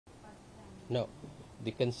No,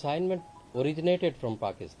 the consignment originated from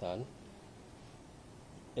Pakistan.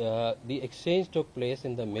 The exchange took place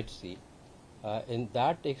in the mid-sea. In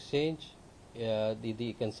that exchange,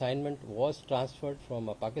 the consignment was transferred from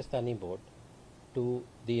a Pakistani boat to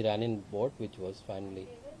the Iranian boat, which was finally.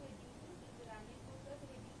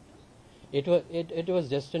 It was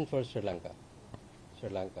destined for Sri Lanka,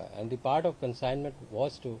 and the part of consignment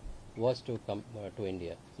was to come to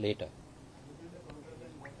India later.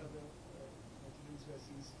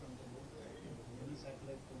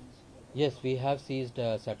 Yes, we have seized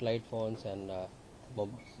satellite phones and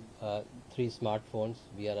 3 smartphones.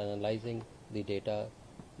 We are analyzing the data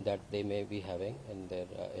that they may be having in their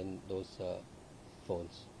in those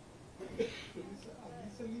phones.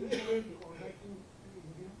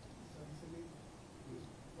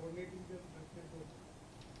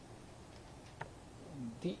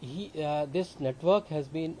 This network has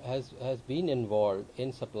been involved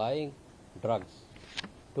in supplying drugs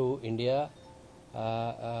to India,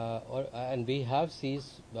 and we have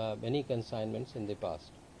seized many consignments in the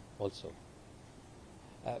past also.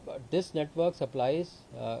 But this network supplies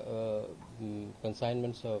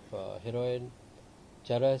consignments of heroin,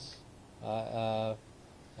 charas,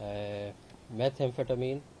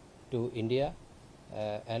 methamphetamine to India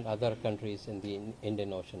and other countries in the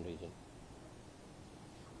Indian Ocean region.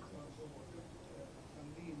 From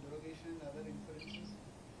the interrogation and other inferences,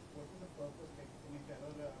 what is the purpose, like in a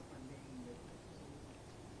terror funding,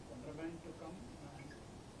 contraband to come, and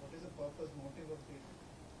what is the purpose, motive of this?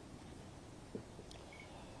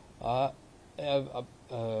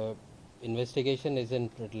 Investigation is in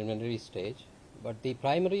preliminary stage, but the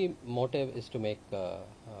primary motive is to make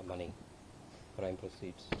money, crime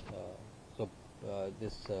proceeds.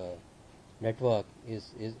 This network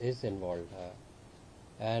is involved,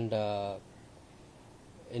 and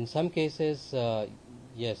in some cases,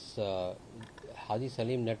 yes, Haji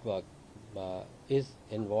Salim network is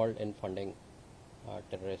involved in funding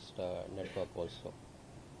terrorist network also.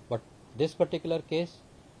 But this particular case,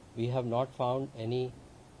 we have not found any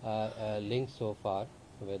link so far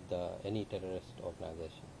with any terrorist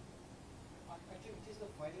organization. Actually, which is the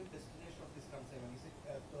final destination of this consignment? Is it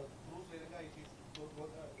through Sri Lanka? It is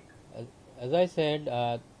as I said,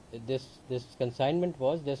 this consignment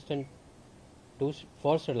was destined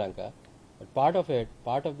for Sri Lanka, but part of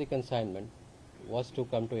the consignment was to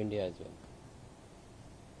come to India as well.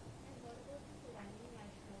 And what about the Iranian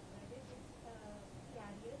nationals? Are they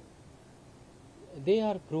carriers? They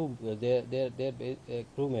are crew. They're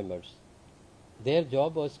crew members. Their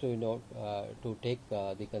job was to to take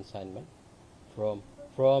the consignment from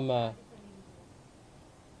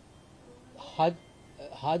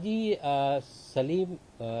Haji Salim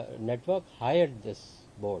network hired this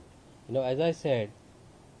boat. As I said,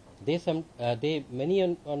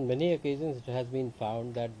 on many occasions it has been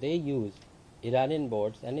found that they use Iranian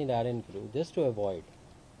boats and Iranian crew just to avoid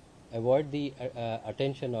the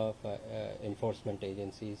attention of enforcement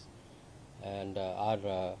agencies and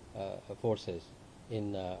our forces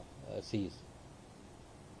in seas.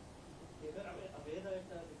 They were aware that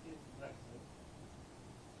this is drugs, right?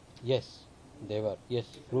 Yes, they were. Yes,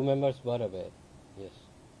 crew members were aware. Yes.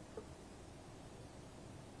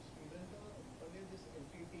 Sri Lanka, earlier this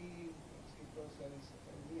LTT process,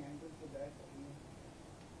 any angle to that?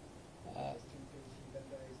 Testing to Sri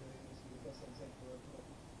Lanka, is there any sleeper sunset work?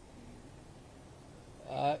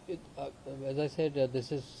 As I said,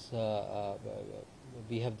 this is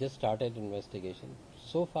we have just started investigation.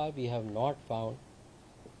 So far, we have not found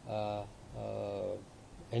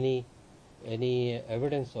any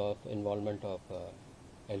evidence of involvement of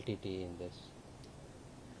LTT in this.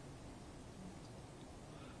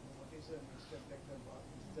 What is the next step, like the work?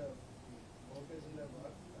 Is the boat is in the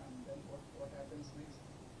work, and then what happens next?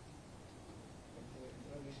 Like the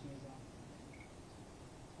interrogation is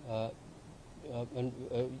on.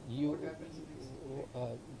 You What happens next?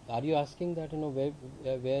 are you asking that where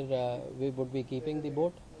we would be keeping the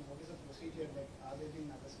boat? What is the procedure? Like, are they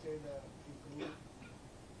being arrested? The crew?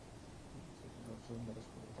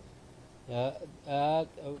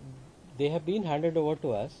 They have been handed over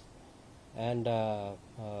to us, and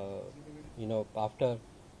after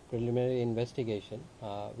preliminary investigation,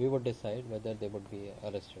 we would decide whether they would be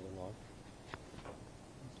arrested or not.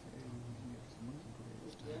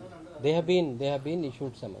 They have been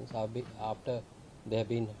issued summons after they have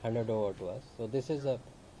been handed over to us. So this is a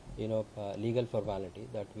legal formality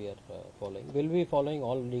that we are following. We'll be following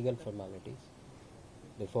all legal formalities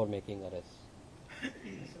before making arrests. So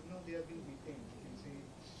now they have been detained. You can say,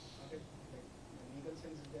 not like in legal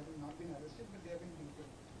sense, they have not been arrested, but they have been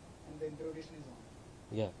detained, and the interrogation is on.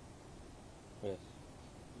 Yeah. Yes.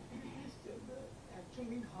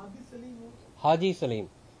 mean Hadi Salim or Haji Salim.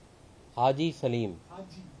 Haji Salim.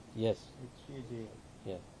 Haji? Yes. HAJ.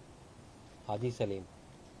 Yeah. Haji Salim.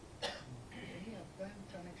 Any Afghan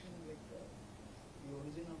connection, like the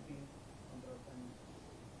origin of the Afghan?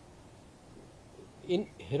 In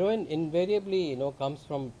heroin invariably, comes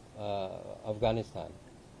from Afghanistan,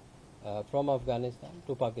 from Afghanistan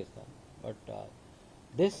to Pakistan. But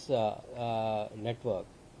this network,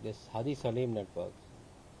 this Hadi Salim network,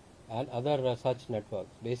 and other such networks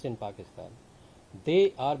based in Pakistan,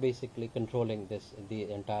 they are basically controlling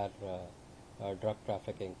the entire drug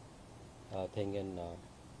trafficking thing in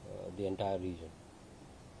the entire region.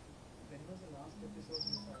 When was the last episode of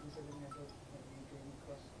this Hadi Salim network when we came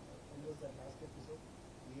across? When was that last episode?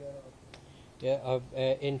 Year or Yeah,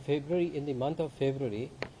 in February, in the month of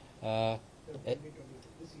February, 2020?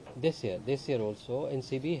 this year also,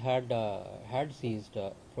 NCB had seized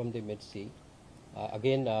from the Mid Sea,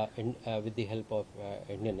 again with the help of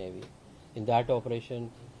Indian Navy. In that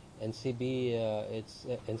operation, NCB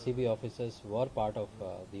officers were part of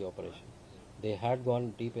the operation. They had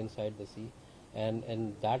gone deep inside the sea, and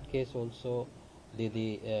in that case also,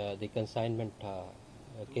 the consignment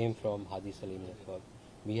came from Hadi Salim network.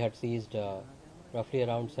 We had seized roughly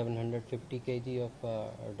around 750 kg of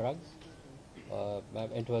drugs.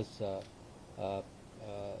 It was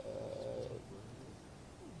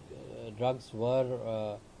drugs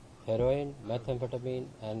were heroin, methamphetamine,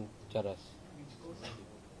 and charas. Which coast?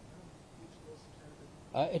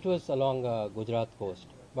 It was along Gujarat coast,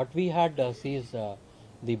 but we had seized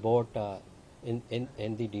the boat in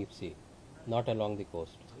the deep sea, not along the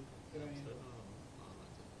coast.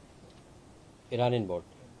 Iranian boat,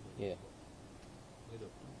 yeah.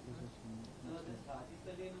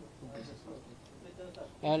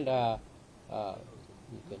 And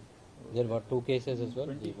there were two cases as well.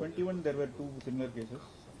 2021 there were two similar cases.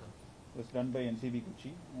 It was done by NCB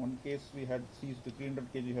Kochi. One case we had seized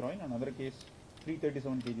 300 kg heroin, another case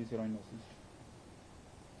 337 kg heroin was seized.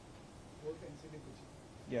 Both NCB Kochi.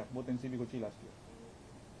 Yeah, both NCB Kochi last year.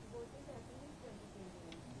 Both is happening in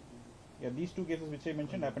 2021. Yeah, these two cases which I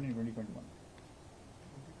mentioned happened in 2021.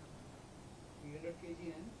 300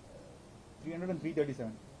 kg and 300 and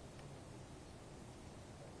 337.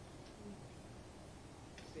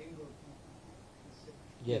 same road.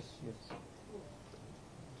 Yes. Yes.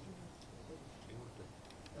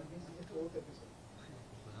 That means it's a fourth episode.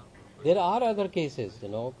 There are other cases,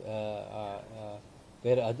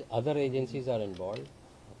 where other agencies are involved.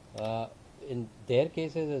 In their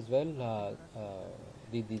cases as well,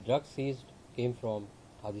 the drugs seized came from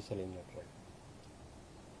Hadi Salim network.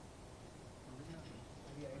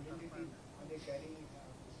 The identity, are they carrying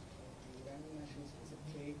the Iranian nationals? Is it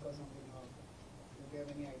fake or something? Or do they have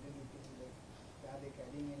any identity? Like, are they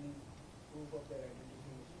carrying any proof of their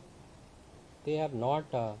identity? They are not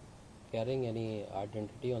carrying any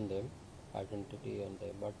identity on them,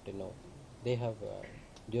 but they have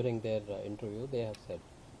during their interview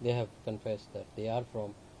they have confessed that they are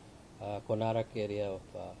from Konarak area of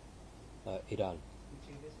Iran. Which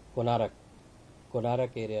areas?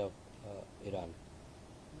 Konarak area of Iran.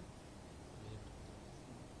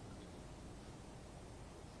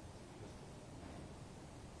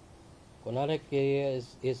 Konarak area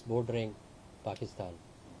is bordering Pakistan,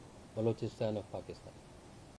 Balochistan of Pakistan.